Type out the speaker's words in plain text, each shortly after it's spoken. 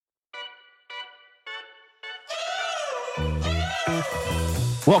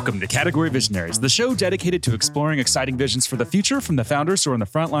Welcome to Category Visionaries, the show dedicated to exploring exciting visions for the future from the founders who are on the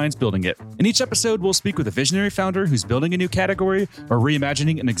front lines building it. In each episode, we'll speak with a visionary founder who's building a new category or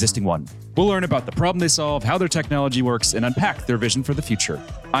reimagining an existing one. We'll learn about the problem they solve, how their technology works, and unpack their vision for the future.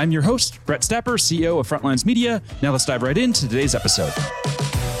 I'm your host, Brett Stapper, CEO of Frontlines Media. Now let's dive right into today's episode.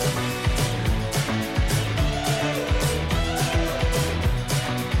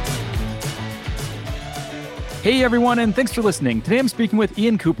 Hey everyone, and thanks for listening. Today I'm speaking with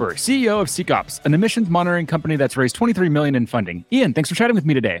Iain Cooper, CEO of SeekOps, an emissions monitoring company that's raised $23 million in funding. Iain, thanks for chatting with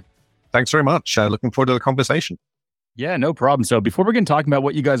me today. Thanks very much. Looking forward to the conversation. Yeah, no problem. So before we get talking about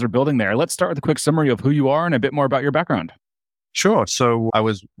what you guys are building there, let's start with a quick summary of who you are and a bit more about your background. Sure. So I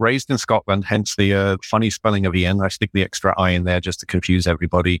was raised in Scotland, hence the funny spelling of Iain. I stick the extra I in there just to confuse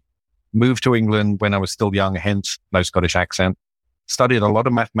everybody. Moved to England when I was still young, hence no Scottish accent. Studied a lot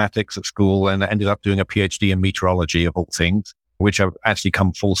of mathematics at school and ended up doing a PhD in meteorology of all things, which I've actually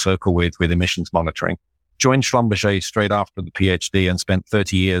come full circle with emissions monitoring. Joined Schlumberger straight after the PhD and spent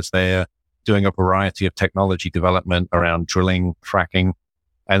 30 years there doing a variety of technology development around drilling, fracking.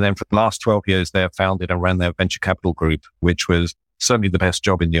 And then for the last 12 years there, founded and ran their venture capital group, which was certainly the best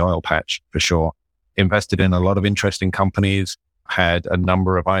job in the oil patch for sure. Invested in a lot of interesting companies, had a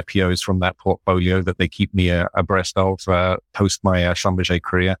number of IPOs from that portfolio that they keep me abreast of post my Schlumberger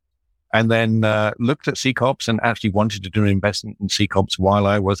career. And then looked at SeekOps and actually wanted to do an investment in SeekOps while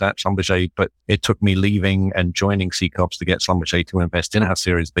I was at Schlumberger, but it took me leaving and joining SeekOps to get Schlumberger to invest in our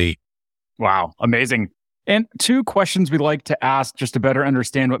Series B. Wow, amazing. And two questions we'd like to ask just to better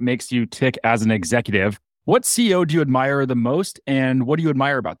understand what makes you tick as an executive. What CEO do you admire the most, and what do you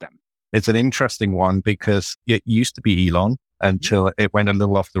admire about them? It's an interesting one because it used to be Elon until it went a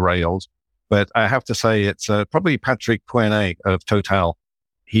little off the rails. But I have to say it's probably Patrick Pouyanné of Total.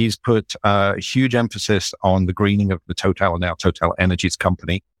 He's put a huge emphasis on the greening of the Total, now Total Energies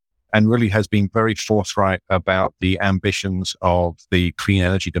company, and really has been very forthright about the ambitions of the clean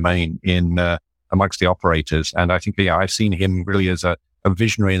energy domain in amongst the operators. And I think I've seen him really as a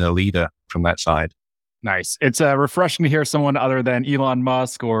visionary and a leader from that side. Nice. It's refreshing to hear someone other than Elon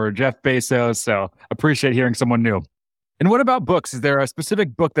Musk or Jeff Bezos, so appreciate hearing someone new. And what about books? Is there a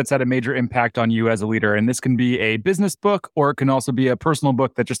specific book that's had a major impact on you as a leader? And this can be a business book, or it can also be a personal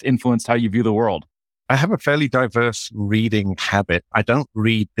book that just influenced how you view the world. I have a fairly diverse reading habit. I don't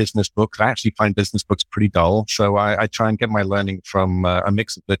read business books. I actually find business books pretty dull. So I try and get my learning from a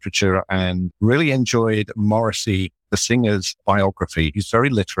mix of literature, and really enjoyed Morrissey, the singer's biography. He's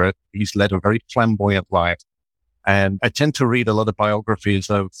very literate. He's led a very flamboyant life. And I tend to read a lot of biographies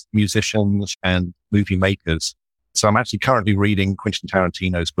of musicians and movie makers. So I'm actually currently reading Quentin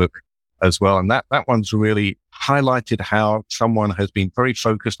Tarantino's book as well. And that one's really highlighted how someone has been very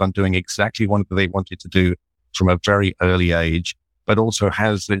focused on doing exactly what they wanted to do from a very early age, but also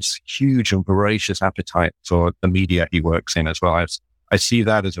has this huge and voracious appetite for the media he works in as well. I see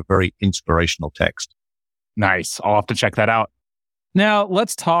that as a very inspirational text. Nice. I'll have to check that out. Now,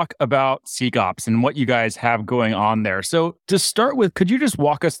 let's talk about SeekOps and what you guys have going on there. So to start with, could you just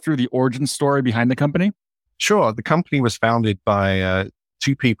walk us through the origin story behind the company? Sure. The company was founded by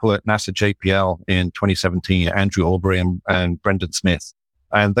two people at NASA JPL in 2017, Andrew Albury and Brendan Smith.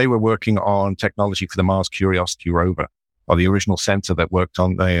 And they were working on technology for the Mars Curiosity rover, or the original sensor that worked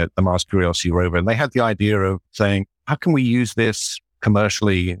on the Mars Curiosity rover. And they had the idea of saying, how can we use this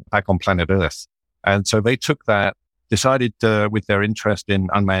commercially back on planet Earth? And so they took that, decided with their interest in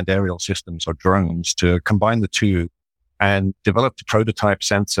unmanned aerial systems or drones to combine the two, and developed a prototype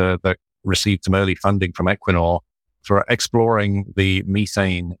sensor that received some early funding from Equinor for exploring the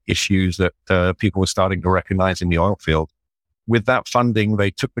methane issues that people were starting to recognize in the oil field. With that funding,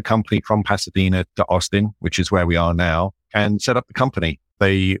 they took the company from Pasadena to Austin, which is where we are now, and set up the company.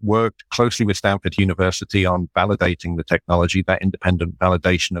 They worked closely with Stanford University on validating the technology, that independent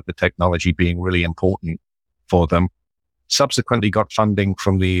validation of the technology being really important for them. Subsequently got funding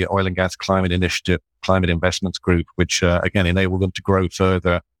from the Oil and Gas Climate Initiative, Climate Investments Group, which again enabled them to grow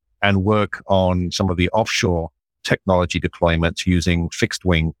further and work on some of the offshore technology deployments using fixed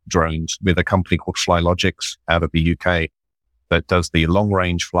wing drones with a company called Flylogics out of the UK that does the long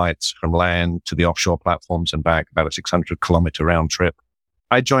range flights from land to the offshore platforms and back, about a 600-kilometer round trip.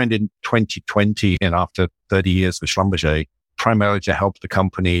 I joined in 2020 and after 30 years with Schlumberger, primarily to help the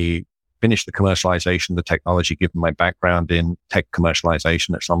company finish the commercialization of the technology, given my background in tech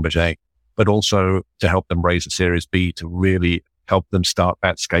commercialization at Schlumberger, but also to help them raise a Series B to really help them start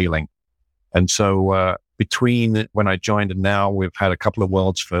that scaling. And so between when I joined and now, we've had a couple of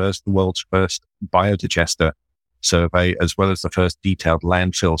world's first biodigester survey, as well as the first detailed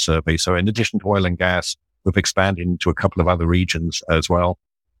landfill survey. So in addition to oil and gas, we've expanded into a couple of other regions as well.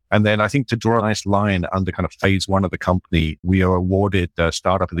 And then I think to draw a nice line under kind of phase one of the company, we are awarded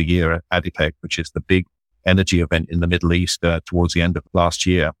Startup of the Year at ADIPEC, which is the big energy event in the Middle East towards the end of last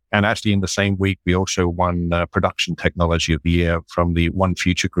year. And actually in the same week, we also won Production Technology of the Year from the One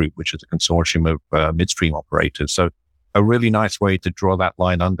Future Group, which is a consortium of midstream operators. So a really nice way to draw that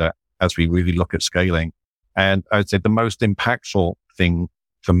line under as we really look at scaling. And I'd say the most impactful thing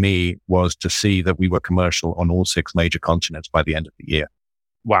for me was to see that we were commercial on all 6 major continents by the end of the year.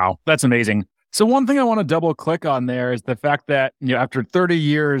 Wow, that's amazing. So one thing I want to double click on there is the fact that, after 30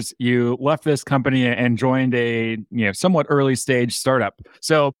 years, you left this company and joined a, somewhat early stage startup.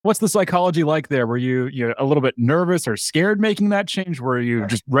 So what's the psychology like there? Were you a little bit nervous or scared making that change? Were you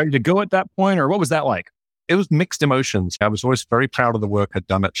just ready to go at that point, or what was that like? It was mixed emotions. I was always very proud of the work I'd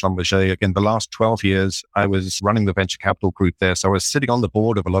done at Schlumberger. Again, the last 12 years, I was running the venture capital group there. So I was sitting on the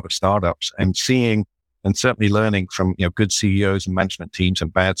board of a lot of startups and seeing and certainly learning from, good CEOs and management teams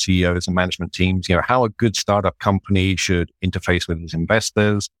and bad CEOs and management teams, how a good startup company should interface with its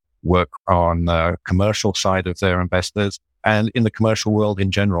investors, work on the commercial side of their investors and in the commercial world in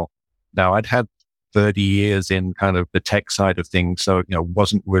general. Now, I'd had 30 years in kind of the tech side of things. So,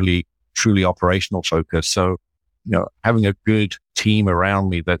 wasn't really truly operational focused. So, having a good team around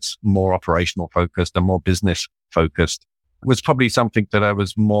me that's more operational focused and more business focused was probably something that I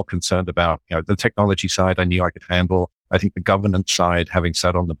was more concerned about. The technology side, I knew I could handle. I think the governance side, having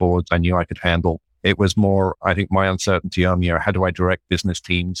sat on the boards, I knew I could handle. It was more, I think, my uncertainty on, how do I direct business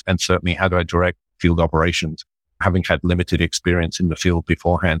teams and certainly how do I direct field operations, having had limited experience in the field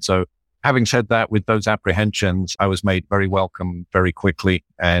beforehand. So having said that, with those apprehensions, I was made very welcome very quickly.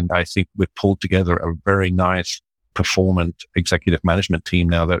 And I think we've pulled together a very nice, performant executive management team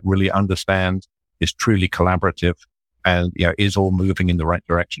now that really understands, is truly collaborative, and is all moving in the right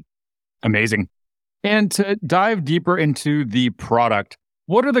direction. Amazing. And to dive deeper into the product,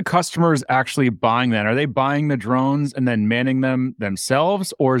 what are the customers actually buying then? Are they buying the drones and then manning them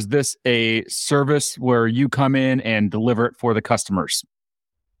themselves? Or is this a service where you come in and deliver it for the customers?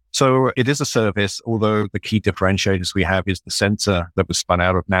 So it is a service, although the key differentiators we have is the sensor that was spun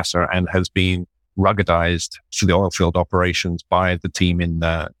out of NASA and has been ruggedized for the oil field operations by the team in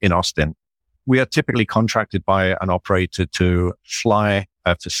Austin. We are typically contracted by an operator to fly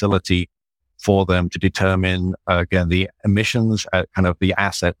a facility for them to determine, again, the emissions at kind of the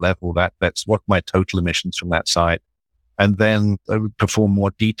asset level. That's what my total emissions from that site. And then perform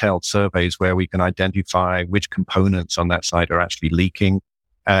more detailed surveys where we can identify which components on that site are actually leaking.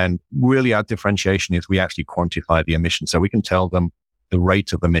 And really our differentiation is we actually quantify the emissions. So we can tell them the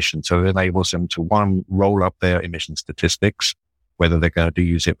rate of emission. So it enables them to, one, roll up their emission statistics, whether they're going to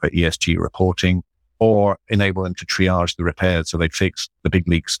use it for ESG reporting, or enable them to triage the repairs so they fix the big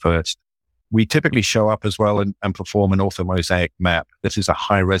leaks first. We typically show up as well and perform an orthomosaic map. This is a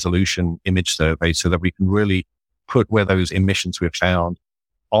high resolution image survey so that we can really put where those emissions we've found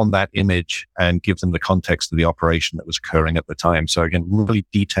on that image and give them the context of the operation that was occurring at the time. So again, really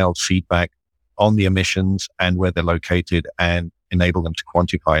detailed feedback on the emissions and where they're located and enable them to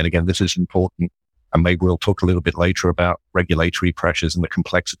quantify. And again, this is important. And maybe we'll talk a little bit later about regulatory pressures and the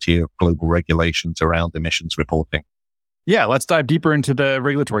complexity of global regulations around emissions reporting. Yeah, let's dive deeper into the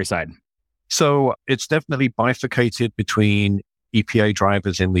regulatory side. So it's definitely bifurcated between EPA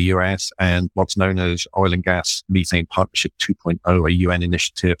drivers in the US and what's known as Oil and Gas Methane Partnership 2.0, a UN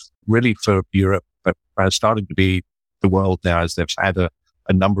initiative, really for Europe, but starting to be the world now as they've had a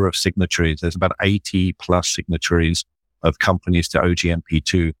number of signatories. There's about 80 plus signatories of companies to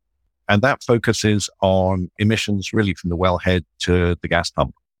OGMP2. And that focuses on emissions really from the wellhead to the gas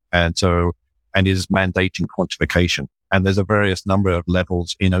pump. And is mandating quantification. And there's a various number of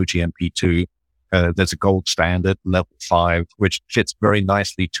levels in OGMP2. There's a gold standard, level 5, which fits very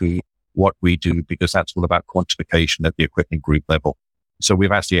nicely to what we do because that's all about quantification at the equipment group level. So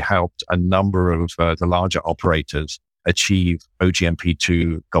we've actually helped a number of the larger operators achieve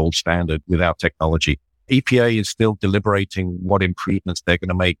OGMP2 gold standard with our technology. EPA is still deliberating what improvements they're going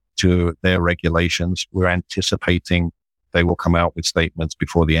to make to their regulations. We're anticipating they will come out with statements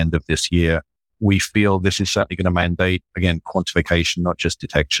before the end of this year. We feel this is certainly going to mandate, again, quantification, not just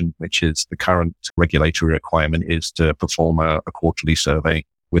detection, which is the current regulatory requirement is to perform a quarterly survey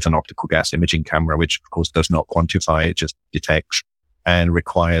with an optical gas imaging camera, which of course does not quantify, it just detects and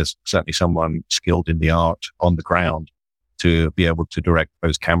requires certainly someone skilled in the art on the ground to be able to direct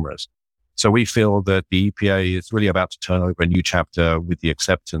those cameras. So we feel that the EPA is really about to turn over a new chapter with the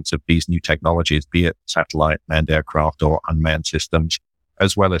acceptance of these new technologies, be it satellite, manned aircraft or unmanned systems,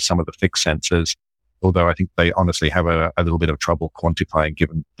 as well as some of the fixed sensors, although I think they honestly have a little bit of trouble quantifying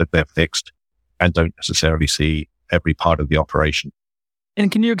given that they're fixed. and don't necessarily see every part of the operation. And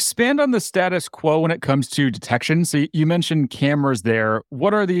can you expand on the status quo when it comes to detection? So you mentioned cameras there.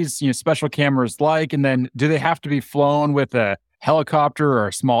 What are these, special cameras like? And then do they have to be flown with a helicopter or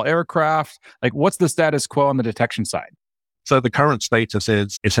a small aircraft? Like, what's the status quo on the detection side? So the current status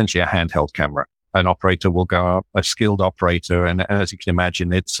is essentially a handheld camera. An operator will go up, a skilled operator, and as you can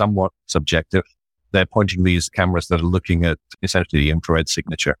imagine, it's somewhat subjective. They're pointing these cameras that are looking at essentially the infrared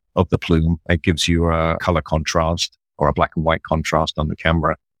signature of the plume. It gives you a color contrast or a black and white contrast on the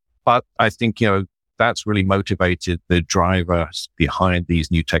camera. But I think, that's really motivated the drivers behind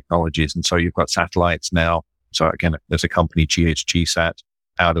these new technologies. And so you've got satellites now. So again, there's a company, GHGSat,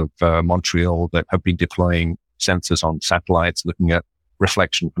 out of Montreal that have been deploying sensors on satellites, looking at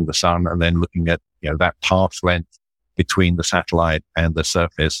reflection from the sun, and then looking at, that path length between the satellite and the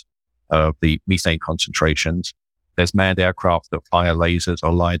surface of the methane concentrations. There's manned aircraft that fire lasers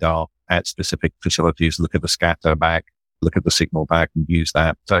or LiDAR at specific facilities, look at the scatter back, look at the signal back and use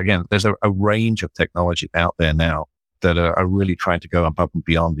that. So again, there's a range of technology out there now that are really trying to go above and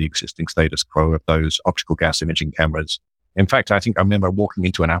beyond the existing status quo of those optical gas imaging cameras. In fact, I remember walking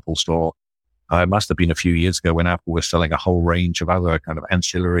into an Apple store. It must have been a few years ago when Apple was selling a whole range of other kind of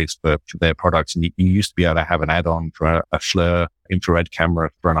ancillaries for their products. And you used to be able to have an add-on for a FLIR infrared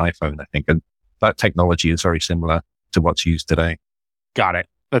camera for an iPhone, I think. And that technology is very similar to what's used today. Got it.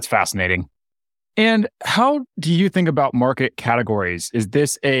 That's fascinating. And how do you think about market categories? Is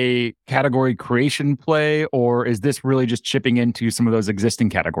this a category creation play, or is this really just chipping into some of those existing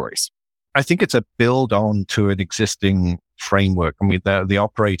categories? I think it's a build on to an existing framework. I mean, the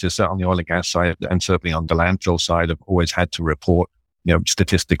operators on the oil and gas side and certainly on the landfill side have always had to report,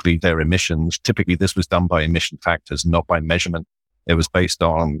 statistically their emissions. Typically, this was done by emission factors, not by measurement. It was based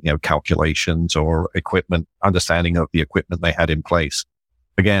on, calculations or equipment, understanding of the equipment they had in place.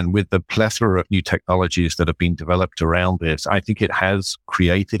 Again, with the plethora of new technologies that have been developed around this, I think it has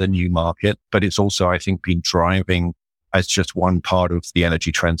created a new market, but it's also, I think, been driving as just one part of the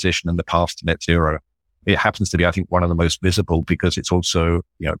energy transition and the path to net zero. It happens to be, I think, one of the most visible because it's also,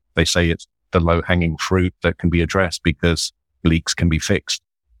 they say it's the low-hanging fruit that can be addressed because leaks can be fixed.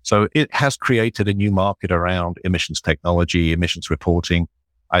 So it has created a new market around emissions technology, emissions reporting.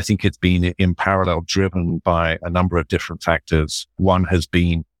 I think it's been in parallel driven by a number of different factors. One has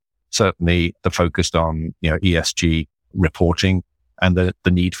been certainly the focus on, ESG reporting and the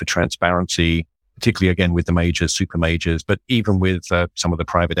need for transparency, particularly again with the majors, super majors, but even with some of the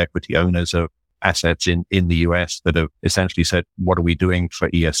private equity owners of assets in the US that have essentially said, what are we doing for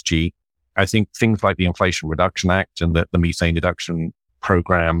ESG? I think things like the Inflation Reduction Act and the methane reduction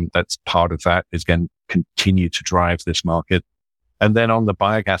program that's part of that is going to continue to drive this market. And then on the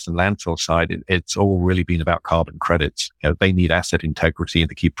biogas and landfill side, it's all really been about carbon credits. They need asset integrity and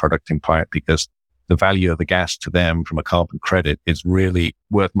to keep product in pipe because the value of the gas to them from a carbon credit is really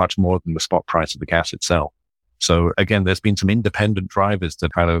worth much more than the spot price of the gas itself. So again, there's been some independent drivers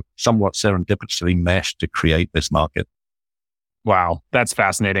that kind of somewhat serendipitously meshed to create this market. Wow, that's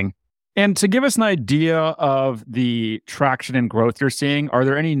fascinating. And to give us an idea of the traction and growth you're seeing, are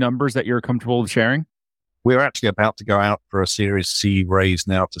there any numbers that you're comfortable with sharing? We're actually about to go out for a Series C raise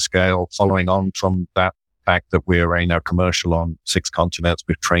now to scale, following on from that fact that we're in our commercial on 6 continents.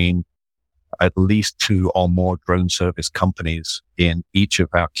 We've trained at least 2 or more drone service companies in each of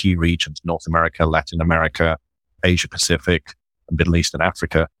our key regions, North America, Latin America, Asia Pacific, Middle East and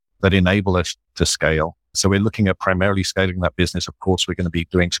Africa, that enable us to scale. So we're looking at primarily scaling that business. Of course, we're going to be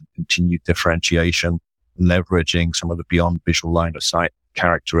doing some continued differentiation, leveraging some of the beyond visual line of sight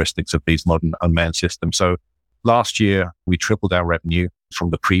characteristics of these modern unmanned systems. So last year, we tripled our revenue from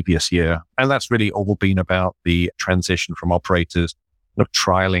the previous year. And that's really all been about the transition from operators of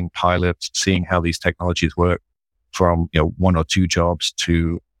trialing pilots, seeing how these technologies work from, 1 or 2 jobs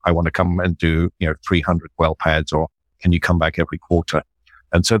to I want to come and do, 300 well pads, or can you come back every quarter?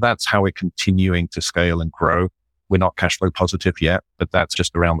 And so that's how we're continuing to scale and grow. We're not cash flow positive yet, but that's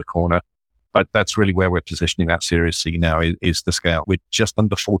just around the corner. But that's really where we're positioning that Series C now is the scale. We're just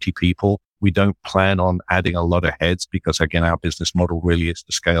under 40 people. We don't plan on adding a lot of heads because, again, our business model really is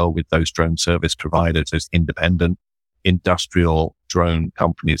to scale with those drone service providers as independent industrial drone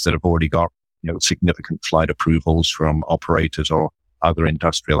companies that have already got, significant flight approvals from operators or other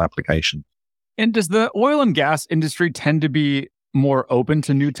industrial applications. And does the oil and gas industry tend to be more open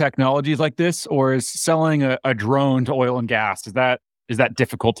to new technologies like this, or is selling a drone to oil and gas, is that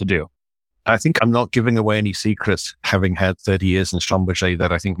difficult to do? I think I'm not giving away any secrets, having had 30 years in Schlumberger,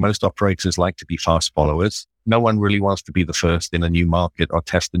 that I think most operators like to be fast followers. No one really wants to be the first in a new market or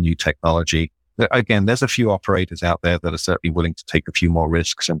test a new technology. Again, there's a few operators out there that are certainly willing to take a few more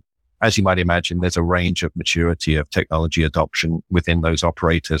risks. And as you might imagine, there's a range of maturity of technology adoption within those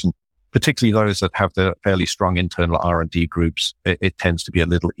operators. And particularly those that have the fairly strong internal R&D groups, it tends to be a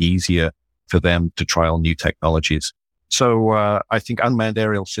little easier for them to trial new technologies. So I think unmanned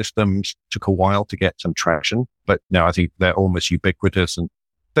aerial systems took a while to get some traction, but now I think they're almost ubiquitous. And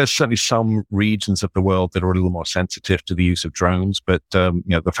there's certainly some regions of the world that are a little more sensitive to the use of drones. But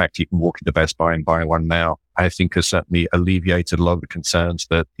the fact you can walk into Best Buy and buy one now, I think has certainly alleviated a lot of the concerns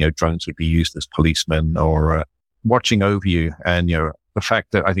that drones would be used as policemen or watching over you. And the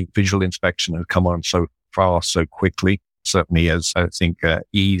fact that I think visual inspection has come on so fast, so quickly, certainly has, I think,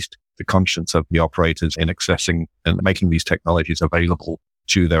 eased the conscience of the operators in accessing and making these technologies available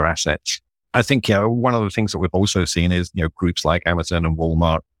to their assets. I think, one of the things that we've also seen is, groups like Amazon and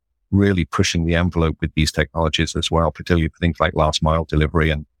Walmart really pushing the envelope with these technologies as well, particularly for things like last mile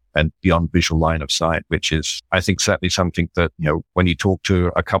delivery and beyond visual line of sight, which is, I think, certainly something that, when you talk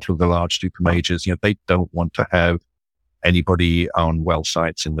to a couple of the large super majors, they don't want to have anybody on well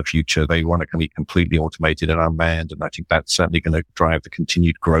sites in the future. They want to be completely automated and unmanned. And I think that's certainly going to drive the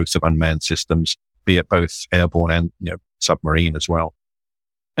continued growth of unmanned systems, be it both airborne and, submarine as well.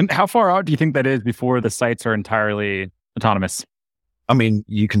 And how far out do you think that is before the sites are entirely autonomous? I mean,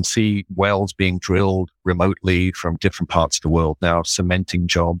 you can see wells being drilled remotely from different parts of the world now, cementing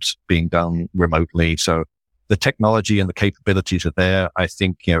jobs being done remotely. So the technology and the capabilities are there. I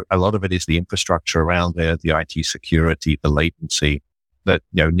think, a lot of it is the infrastructure around there, the IT security, the latency that,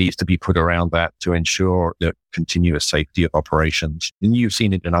 needs to be put around that to ensure the continuous safety of operations. And you've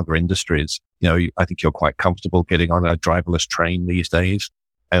seen it in other industries. I think you're quite comfortable getting on a driverless train these days.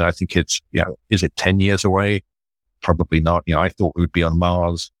 And I think it's, is it 10 years away? Probably not. I thought we would be on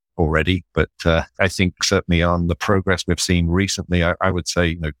Mars already, but I think certainly on the progress we've seen recently, I would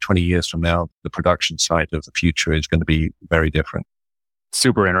say, 20 years from now, the production side of the future is going to be very different.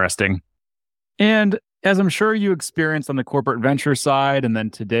 Super interesting. And as I'm sure you experienced on the corporate venture side, and then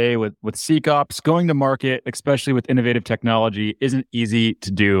today with SeekOps, going to market, especially with innovative technology, isn't easy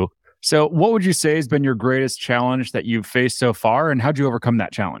to do. So what would you say has been your greatest challenge that you've faced so far, and how'd you overcome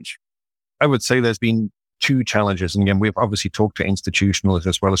that challenge? I would say there's been two challenges. And again, we've obviously talked to institutional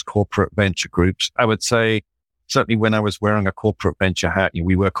as well as corporate venture groups. I would say certainly when I was wearing a corporate venture hat,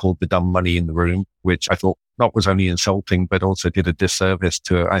 we were called the dumb money in the room, which I thought not was only insulting, but also did a disservice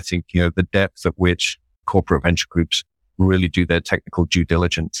to, I think, the depth at which corporate venture groups really do their technical due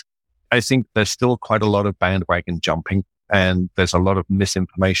diligence. I think there's still quite a lot of bandwagon jumping. And there's a lot of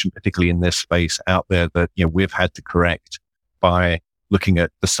misinformation, particularly in this space out there that, we've had to correct by looking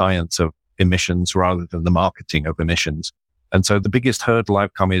at the science of emissions rather than the marketing of emissions. And so the biggest hurdle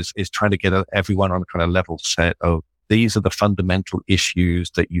I've come is trying to get everyone on a kind of level set of these are the fundamental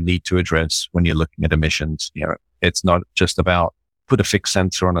issues that you need to address when you're looking at emissions. It's not just about put a fixed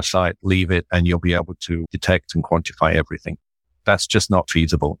sensor on a site, leave it, and you'll be able to detect and quantify everything. That's just not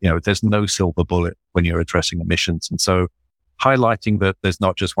feasible. There's no silver bullet when you're addressing emissions. And so highlighting that there's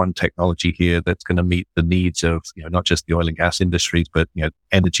not just one technology here that's going to meet the needs of, not just the oil and gas industries, but,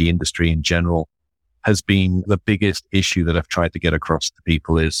 energy industry in general has been the biggest issue that I've tried to get across to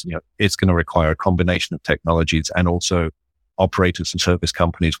people is, it's going to require a combination of technologies and also operators and service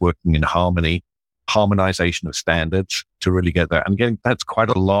companies working in harmonization of standards to really get that. And again, that's quite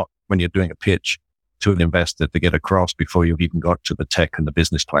a lot when you're doing a pitch to an investor to get across before you've even got to the tech and the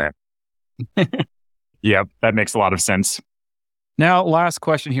business plan. Yeah, that makes a lot of sense. Now, last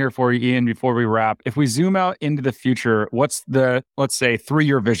question here for you, Iain, before we wrap. If we zoom out into the future, what's the, let's say,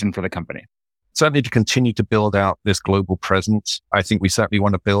 3-year vision for the company? Certainly to continue to build out this global presence. I think we certainly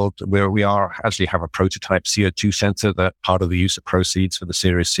want to build where we actually have a prototype CO2 sensor that part of the use of proceeds for the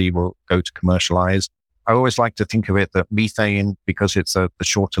Series C will go to commercialize. I always like to think of it that methane, because it's a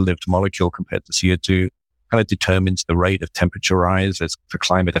shorter lived molecule compared to CO2, kind of determines the rate of temperature rise as for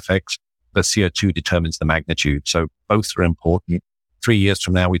climate effects. But CO2 determines the magnitude. So both are important. 3 years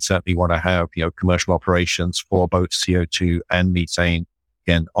from now, we'd certainly want to have, commercial operations for both CO2 and methane,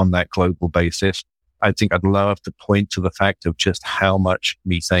 again, on that global basis. I think I'd love to point to the fact of just how much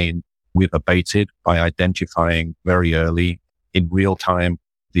methane we've abated by identifying very early in real time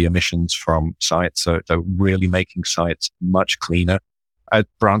the emissions from sites. So really making sites much cleaner.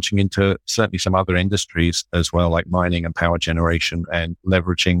 Branching into certainly some other industries as well, like mining and power generation, and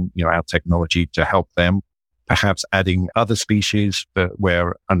leveraging, our technology to help them, perhaps adding other species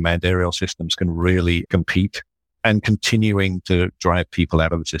where unmanned aerial systems can really compete, and continuing to drive people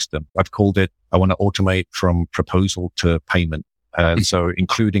out of the system. I've called it, I want to automate from proposal to payment. So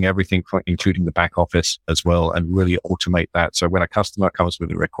including everything, including the back office as well, and really automate that. So when a customer comes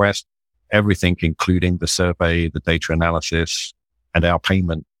with a request, everything, including the survey, the data analysis, and our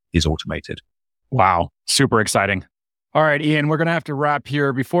payment is automated. Wow. Super exciting. All right, Iain, we're going to have to wrap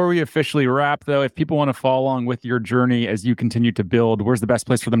here. Before we officially wrap, though, if people want to follow along with your journey as you continue to build, where's the best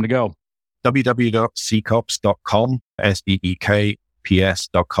place for them to go? www.seekops.com, SEEKPS.com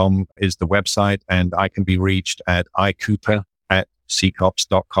is the website, and I can be reached at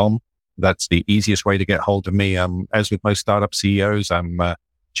icooper@seekops.com. That's the easiest way to get hold of me. As with most startup CEOs, I'm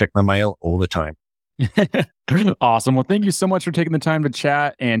check my mail all the time. Awesome. Well, thank you so much for taking the time to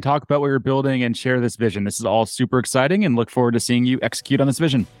chat and talk about what you're building and share this vision. This is all super exciting and look forward to seeing you execute on this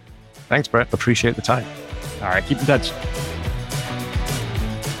vision. Thanks, Brett. Appreciate the time. All right. Keep in touch.